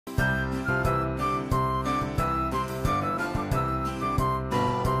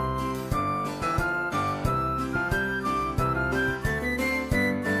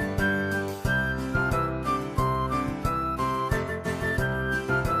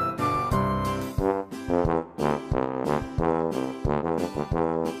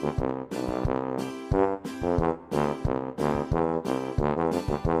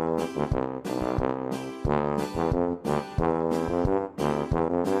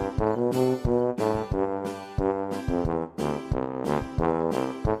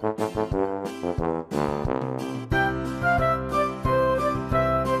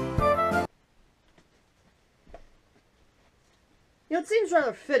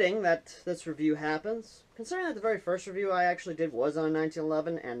rather fitting that this review happens, considering that the very first review I actually did was on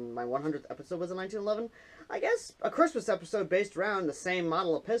 1911, and my 100th episode was on 1911. I guess a Christmas episode based around the same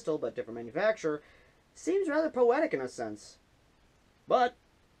model of pistol, but different manufacturer, seems rather poetic in a sense. But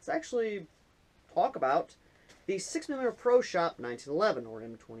let's actually talk about the 6mm Pro Shop 1911, or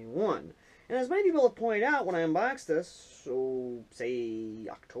M21. And as many people have pointed out when I unboxed this, so say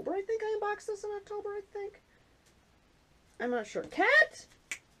October, I think I unboxed this in October, I think? I'm not sure. Cat?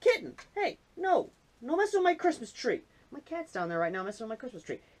 Kitten. Hey, no. No messing with my Christmas tree. My cat's down there right now messing with my Christmas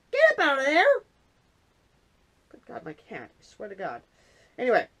tree. Get up out of there! Good God, my cat. I swear to God.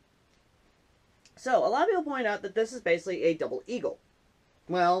 Anyway. So, a lot of people point out that this is basically a double eagle.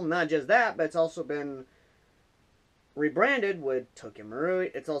 Well, not just that, but it's also been rebranded with Tokyo Marui.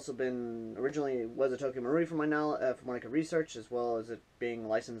 It's also been, originally was a Tokyo Marui from my knowledge, from what I could research, as well as it being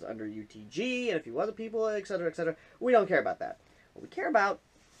licensed under UTG and a few other people, etc., etc. We don't care about that. What we care about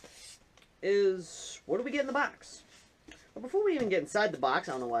is, what do we get in the box? But before we even get inside the box,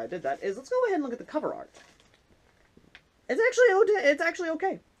 I don't know why I did that, is let's go ahead and look at the cover art. It's actually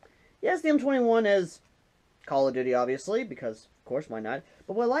okay. Yes, the M21 is Call of Duty, obviously, because, of course, why not?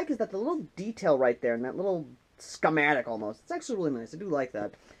 But what I like is that the little detail right there, and that little schematic almost. It's actually really nice. I do like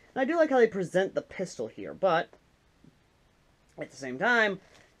that. And I do like how they present the pistol here, but at the same time,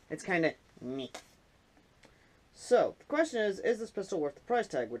 it's kind of meh. So, the question is this pistol worth the price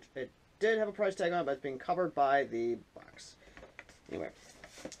tag? Which it did have a price tag on it, but it's being covered by the box. Anyway,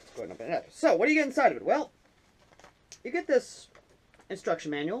 let's go ahead and open it up. So, what do you get inside of it? Well, you get this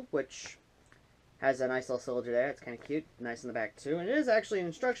instruction manual, which has a nice little cylinder there. It's kind of cute. Nice in the back, too. And it is actually an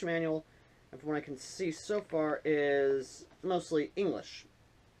instruction manual, and from what I can see so far is mostly English.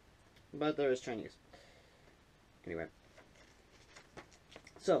 But there is Chinese. Anyway.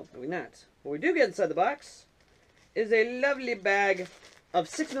 So, doing that. What we do get inside the box is a lovely bag of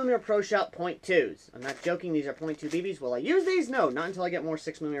 6mm Pro Shop .2s. I'm not joking, these are .2 BBs. Will I use these? No, not until I get more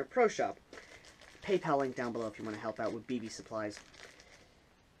 6mm Pro Shop. PayPal link down below if you want to help out with BB supplies.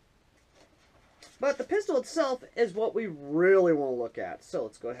 But the pistol itself is what we really want to look at. So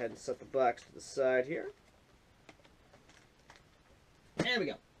let's go ahead and set the box to the side here. There we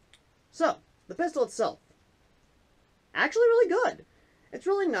go. So, the pistol itself. Actually really good. It's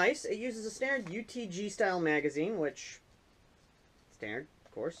really nice. It uses a standard UTG style magazine, which, standard,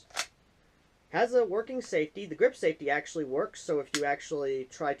 of course. Has a working safety. The grip safety actually works, so if you actually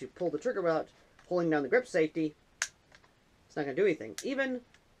try to pull the trigger without holding down the grip safety, it's not going to do anything. Even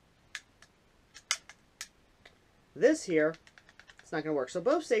this here, it's not going to work. So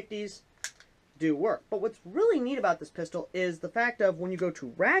both safeties do work. But what's really neat about this pistol is the fact of when you go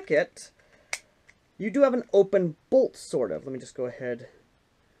to rack it, you do have an open bolt, sort of. Let me just go ahead.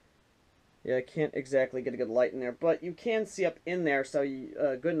 Yeah, I can't exactly get a good light in there, but you can see up in there, so you,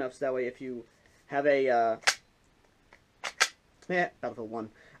 good enough so that way if you have a, Battlefield 1,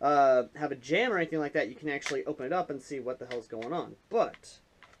 have a jam or anything like that, you can actually open it up and see what the hell's going on. But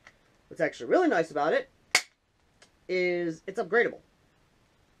what's actually really nice about it is it's upgradable.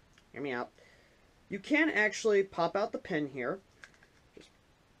 Hear me out. You can actually pop out the pin here. Just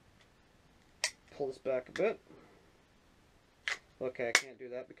pull this back a bit. Okay, I can't do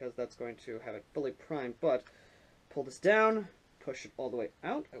that because that's going to have it fully primed, but pull this down, push it all the way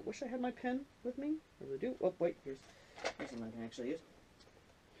out. I wish I had my pen with me. I really do. Oh, wait, here's something I can actually use.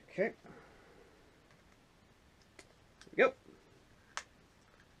 Okay. There we go.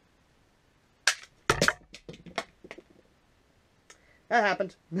 That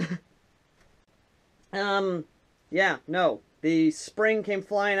happened. Yeah, no. The spring came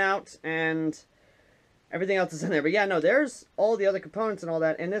flying out, and everything else is in there. But yeah, no, there's all the other components and all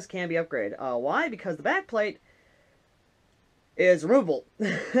that, and this can be upgraded. Why? Because the back plate is removable.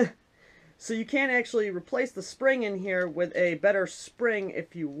 So you can actually replace the spring in here with a better spring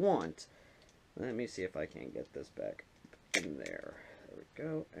if you want. Let me see if I can get this back in there. There we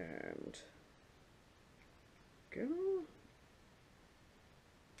go, and go.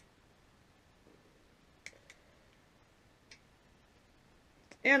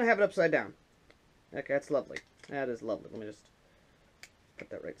 And I have it upside down. Okay, that's lovely. That is lovely. Let me just put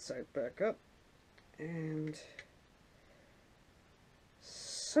that right side back up. And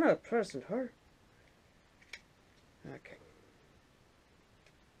son of a present, huh? Okay.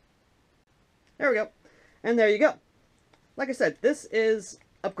 There we go. And there you go. Like I said, this is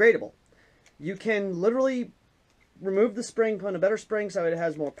upgradable. You can literally remove the spring, put in a better spring so it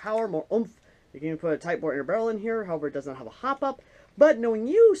has more power, more oomph. You can even put a Type 4 inner barrel in here, however it doesn't have a hop-up. But knowing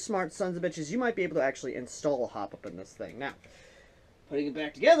you, smart sons of bitches, you might be able to actually install a hop-up in this thing. Now, putting it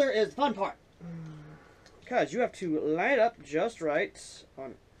back together is the fun part. because you have to line it up just right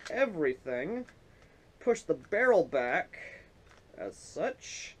on everything. Push the barrel back as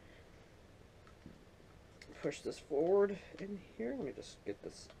such. Push this forward in here. Let me just get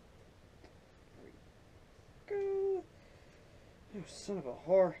this. There we go. Oh, son of a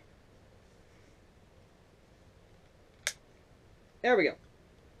whore. There we go.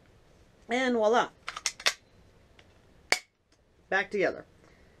 And voila. Back together.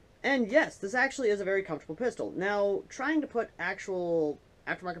 And yes, this actually is a very comfortable pistol. Now, trying to put actual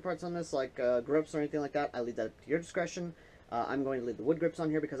aftermarket parts on this, like grips or anything like that, I leave that up to your discretion. I'm going to leave the wood grips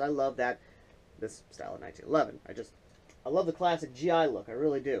on here because I love this style of 1911. I love the classic GI look, I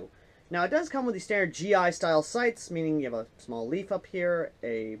really do. Now, it does come with the standard GI style sights, meaning you have a small leaf up here,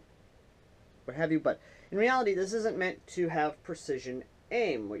 what have you, but in reality, this isn't meant to have precision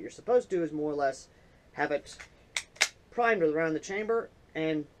aim. What you're supposed to do is more or less have it primed around the chamber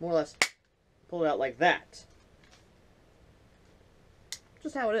and more or less pull it out like that.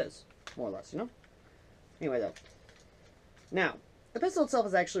 Just how it is, more or less, you know? Anyway, though. Now, the pistol itself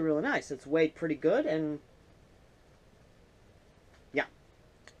is actually really nice. It's weighed pretty good, and yeah.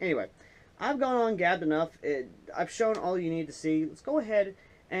 Anyway, I've gone on gabbed enough. I've shown all you need to see. Let's go ahead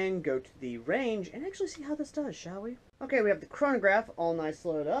and go to the range and actually see how this does, shall we? Okay, we have the chronograph all nice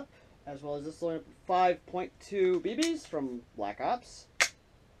loaded up, as well as this loaded up with 5.2 BBs from Black Ops.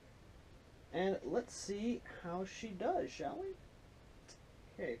 And let's see how she does, shall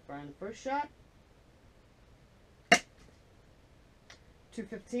we? Okay, firing the first shot.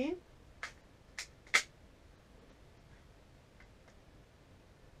 215.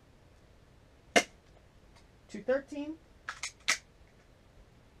 213.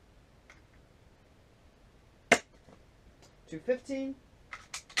 215.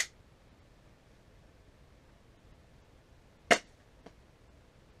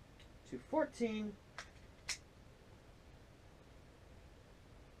 214.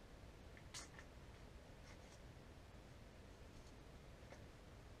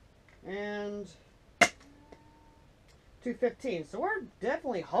 215. So we're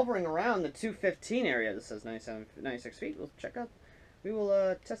definitely hovering around the 215 area. This says 96 feet. We'll check out. We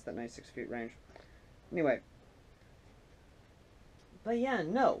will test that 96 feet range. Anyway. But yeah,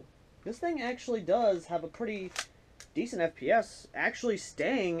 no. This thing actually does have a pretty decent FPS, actually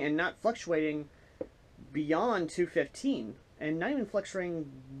staying and not fluctuating beyond 215, and not even fluctuating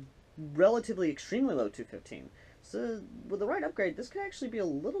relatively extremely low 215. So with the right upgrade, this could actually be a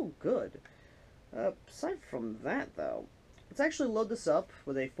little good. Aside from that, though, let's actually load this up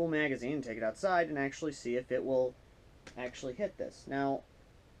with a full magazine, take it outside, and actually see if it will actually hit this. Now,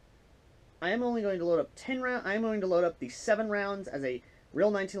 I am only going to load up 10 rounds. I am going to load up the 7 rounds as a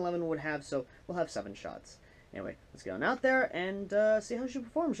real 1911 would have, so we'll have 7 shots. Anyway, let's get on out there and see how she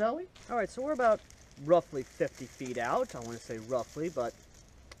performs, shall we? Alright, so we're about roughly 50 feet out. I want to say roughly, but,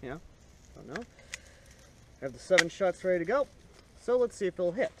 you know, don't know. I have the 7 shots ready to go, so let's see if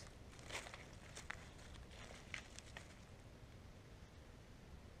it'll hit.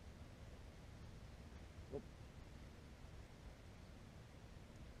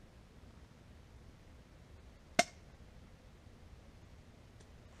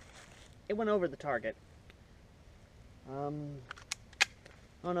 It went over the target. I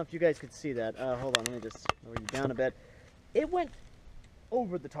don't know if you guys could see that. Hold on, let me just lower you down a bit. It went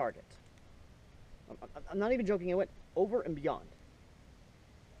over the target. I'm not even joking, it went over and beyond.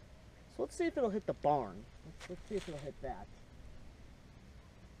 So let's see if it'll hit the barn. Let's see if it'll hit that.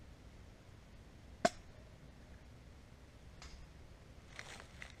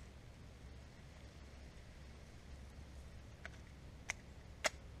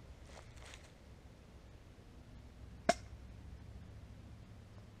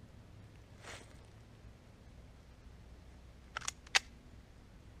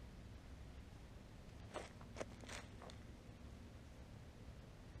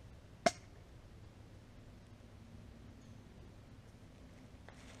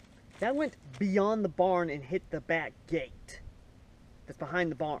 That went beyond the barn and hit the back gate that's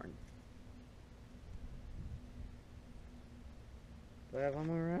behind the barn. Do I have one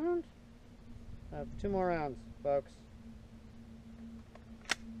more round? I have 2 more rounds, folks.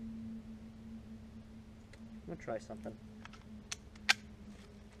 I'm gonna try something.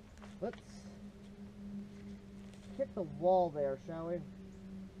 Let's hit the wall there, shall we?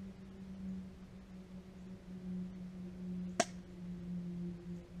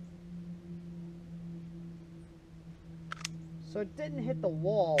 So it didn't hit the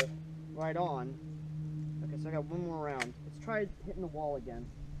wall right on. Okay, so I got 1 more round. Let's try hitting the wall again.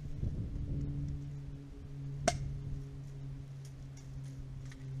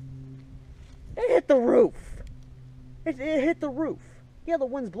 It hit the roof. It hit the roof. Yeah, the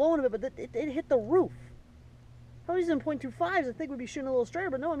wind's blowing a bit, but it hit the roof. If I was using .25s, I think we'd be shooting a little straighter,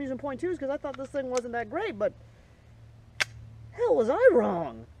 but no, I'm using .2s because I thought this thing wasn't that great, but hell was I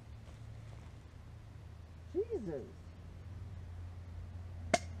wrong? Jesus.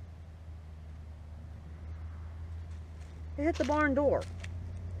 It hit the barn door.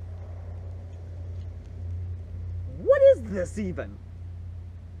 What is this even?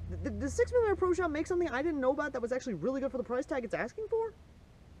 Did 6mm Pro Shop make something I didn't know about that was actually really good for the price tag it's asking for?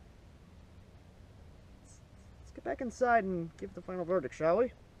 Let's get back inside and give the final verdict, shall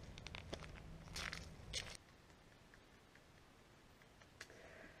we?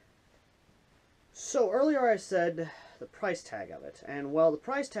 So earlier I said the price tag of it, and well, the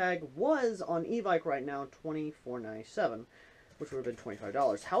price tag was on e-bike right now $24.97, which would have been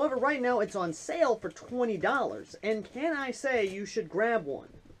 $25. However, right now it's on sale for $20, and can I say you should grab one?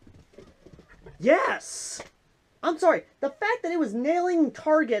 Yes! I'm sorry, the fact that it was nailing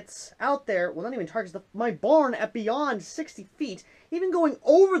targets out there, well, not even targets, my barn at beyond 60 feet, even going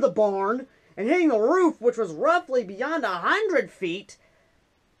over the barn and hitting the roof, which was roughly beyond 100 feet,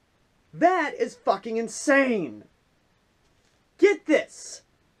 that is fucking insane. Get this.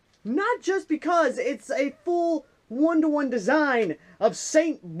 Not just because it's a full one-to-one design of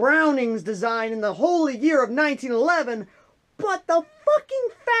St. Browning's design in the holy year of 1911, but the fucking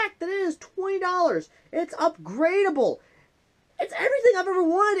fact that it is $20, it's upgradable, it's everything I've ever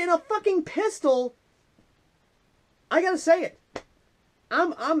wanted in a fucking pistol. I gotta say it.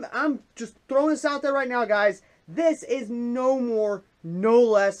 I'm just throwing this out there right now, guys. This is no more, no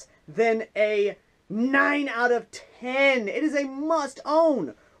less than a 9 out of 10. It is a must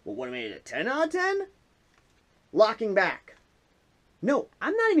own. Well, what made it a 10 out of 10? Locking back. No,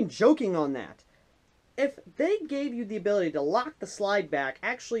 I'm not even joking on that. If they gave you the ability to lock the slide back,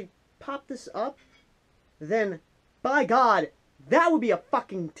 actually pop this up, then, by God, that would be a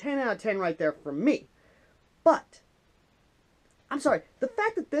fucking 10 out of 10 right there for me. But, I'm sorry, the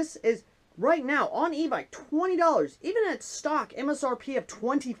fact that this is, right now, on e-bike, $20, even at stock MSRP of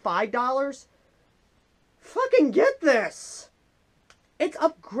 $25, fucking get this! It's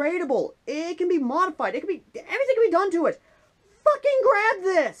upgradable. It can be modified. It can be, everything can be done to it. Fucking grab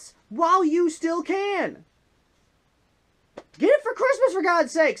this while you still can. Get it for Christmas, for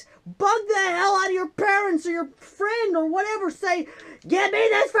God's sakes. Bug the hell out of your parents or your friend or whatever. Say, get me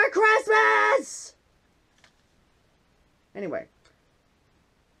this for Christmas! Anyway.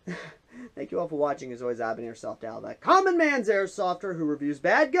 Thank you all for watching. As always, I've been AirsoftAL, that common man's airsofter who reviews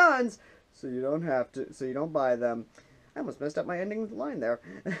bad guns so you don't buy them. I almost messed up my ending line there.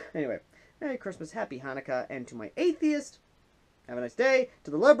 Anyway, Merry Christmas, Happy Hanukkah, and to my atheist, have a nice day.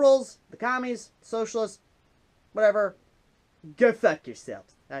 To the liberals, the commies, socialists, whatever, go fuck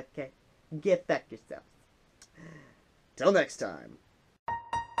yourselves, okay? Go fuck yourselves. Till next time.